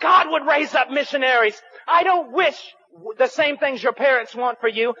 Oh, that God would raise up missionaries. I don't wish the same things your parents want for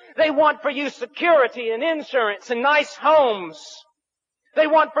you. They want for you security and insurance and nice homes. They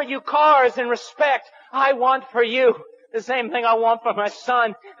want for you cars and respect. I want for you the same thing I want for my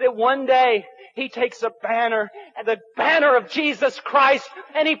son, that one day he takes a banner, the banner of Jesus Christ,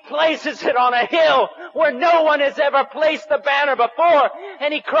 and he places it on a hill where no one has ever placed the banner before,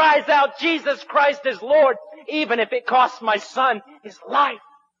 and he cries out, Jesus Christ is Lord, even if it costs my son his life.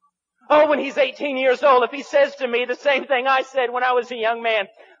 Oh, when he's 18 years old, if he says to me the same thing I said when I was a young man,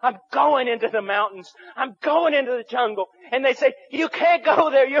 I'm going into the mountains. I'm going into the jungle. And they say, you can't go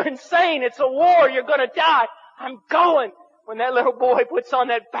there. You're insane. It's a war. You're going to die. I'm going. When that little boy puts on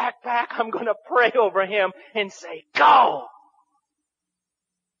that backpack, I'm going to pray over him and say, go.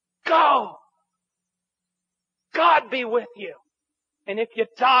 Go. God be with you. And if you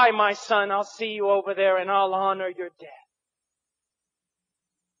die, my son, I'll see you over there and I'll honor your death.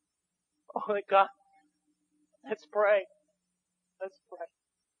 Oh, God. Let's pray. Let's pray.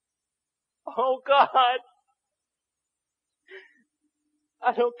 Oh, God.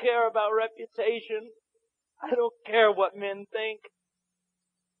 I don't care about reputation. I don't care what men think.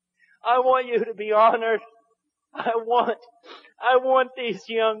 I want you to be honored. I want these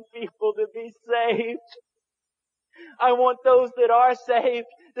young people to be saved. I want those that are saved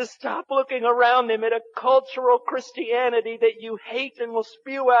to stop looking around them at a cultural Christianity that you hate and will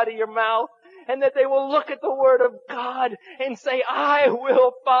spew out of your mouth, and that they will look at the Word of God and say, I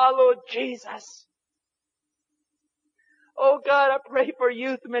will follow Jesus. Oh God, I pray for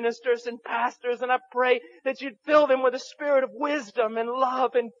youth ministers and pastors, and I pray that you'd fill them with a spirit of wisdom and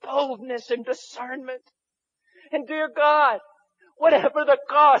love and boldness and discernment. And dear God, whatever the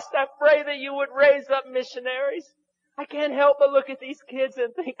cost, I pray that you would raise up missionaries. I can't help but look at these kids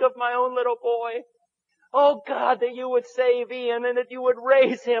and think of my own little boy. Oh God, that you would save Ian and that you would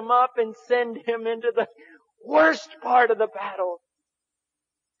raise him up and send him into the worst part of the battle.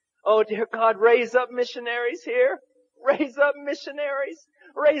 Oh dear God, raise up missionaries here. Raise up missionaries.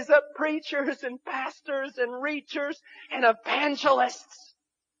 Raise up preachers and pastors and reachers and evangelists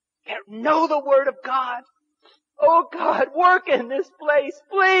that know the Word of God. Oh God, work in this place.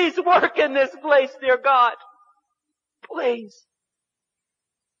 Please work in this place, dear God. Please.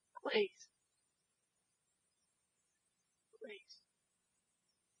 Please. Please.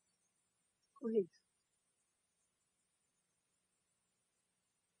 Please.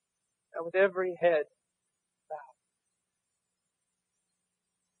 Now with every head bowed,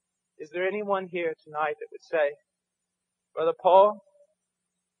 is there anyone here tonight that would say, Brother Paul,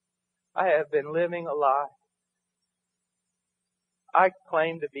 I have been living a lie. I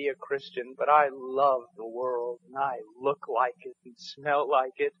claim to be a Christian, but I love the world, and I look like it and smell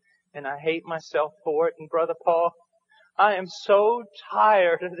like it, and I hate myself for it. And Brother Paul, I am so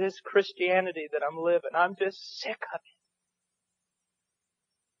tired of this Christianity that I'm living. I'm just sick of it.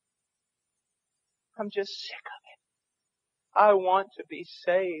 I'm just sick of it. I want to be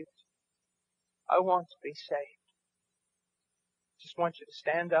saved. I want to be saved. Just want you to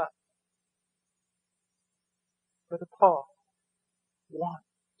stand up. Brother Paul, want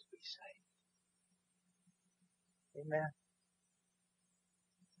to be saved. Amen.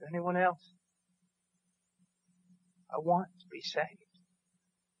 Is there anyone else? I want to be saved.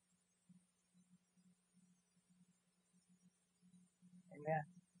 Amen.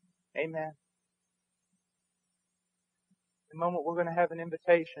 Amen. In a moment we're going to have an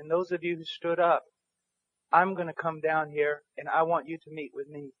invitation. Those of you who stood up, I'm going to come down here and I want you to meet with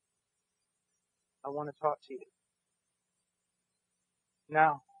me. I want to talk to you.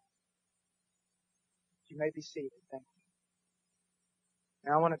 Now, you may be seated. Thank you.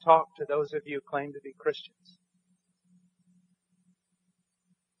 Now I want to talk to those of you who claim to be Christians.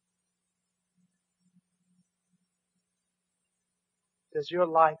 Does your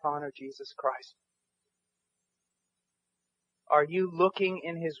life honor Jesus Christ? Are you looking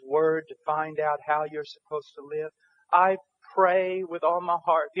in His Word to find out how you're supposed to live? I pray with all my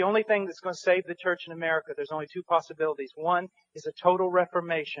heart. The only thing that's going to save the church in America, there's only two possibilities. One is a total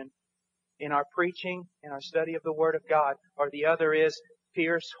reformation in our preaching, in our study of the Word of God, or the other is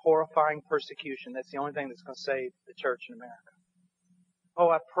fierce, horrifying persecution. That's the only thing that's going to save the church in America. Oh,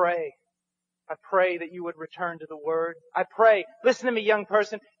 I pray that you would return to the Word. I pray. Listen to me, young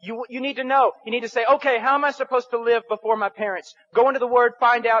person. You need to know. You need to say, okay, how am I supposed to live before my parents? Go into the Word,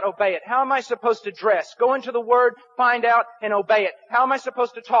 find out, obey it. How am I supposed to dress? Go into the Word, find out, and obey it. How am I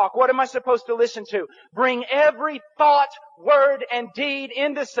supposed to talk? What am I supposed to listen to? Bring every thought, word, and deed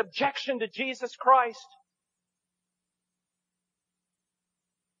into subjection to Jesus Christ.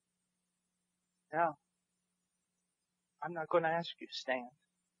 Now, I'm not going to ask you to stand,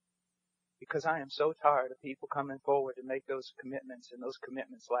 because I am so tired of people coming forward to make those commitments, and those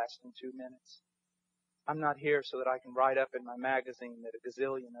commitments lasting 2 minutes. I'm not here so that I can write up in my magazine that a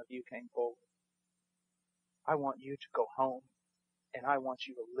gazillion of you came forward. I want you to go home, and I want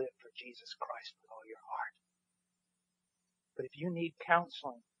you to live for Jesus Christ with all your heart. But if you need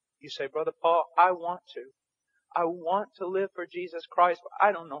counseling, you say, Brother Paul, I want to live for Jesus Christ, but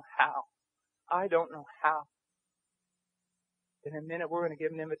I don't know how. I don't know how. In a minute, we're going to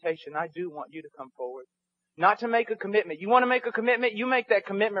give an invitation. I do want you to come forward. Not to make a commitment. You want to make a commitment? You make that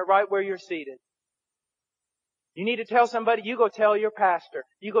commitment right where you're seated. You need to tell somebody, you go tell your pastor.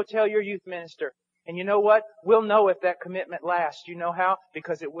 You go tell your youth minister. And you know what? We'll know if that commitment lasts. You know how?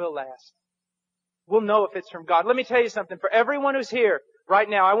 Because it will last. We'll know if it's from God. Let me tell you something. For everyone who's here right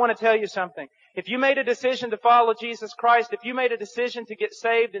now, I want to tell you something. If you made a decision to follow Jesus Christ, if you made a decision to get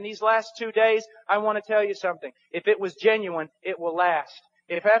saved in these last 2 days, I want to tell you something. If it was genuine, it will last.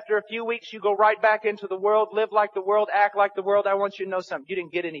 If after a few weeks you go right back into the world, live like the world, act like the world, I want you to know something. You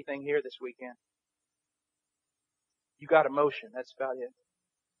didn't get anything here this weekend. You got emotion. That's about it.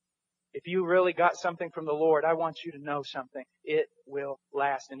 If you really got something from the Lord, I want you to know something. It will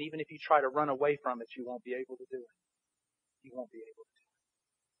last. And even if you try to run away from it, you won't be able to do it. You won't be able to do it.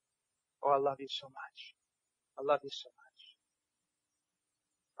 Oh, I love you so much. I love you so much.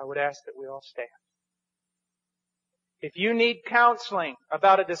 I would ask that we all stand. If you need counseling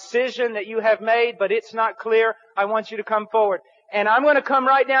about a decision that you have made, but it's not clear, I want you to come forward. And I'm going to come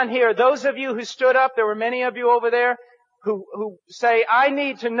right down here. Those of you who stood up, there were many of you over there who say, I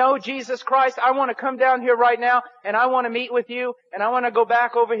need to know Jesus Christ. I want to come down here right now, and I want to meet with you, and I want to go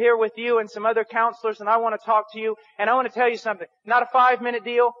back over here with you and some other counselors, and I want to talk to you, and I want to tell you something. Not a 5-minute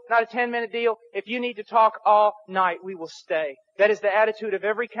deal, not a 10-minute deal. If you need to talk all night, we will stay. That is the attitude of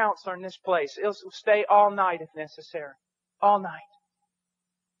every counselor in this place. It'll stay all night if necessary. All night.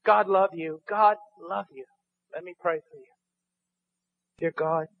 God love you. God love you. Let me pray for you. Dear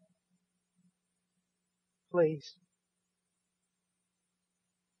God, please.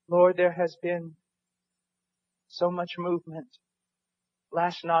 Lord, there has been so much movement.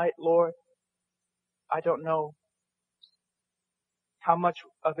 Last night, Lord, I don't know how much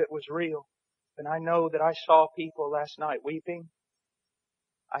of it was real. And I know that I saw people last night weeping.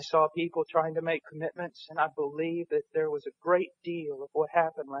 I saw people trying to make commitments, and I believe that there was a great deal of what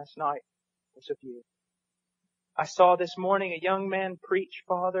happened last night was of you. I saw this morning a young man preach,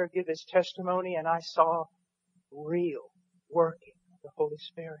 Father, give his testimony, and I saw real working of the Holy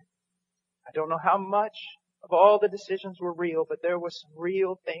Spirit. I don't know how much of all the decisions were real, but there were some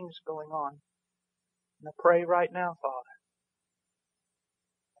real things going on. And I pray right now, Father,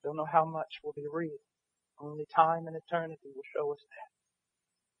 I don't know how much will be real. Only time and eternity will show us that.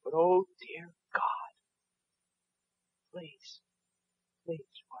 But oh dear God, please, work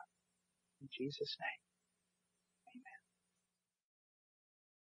in Jesus' name.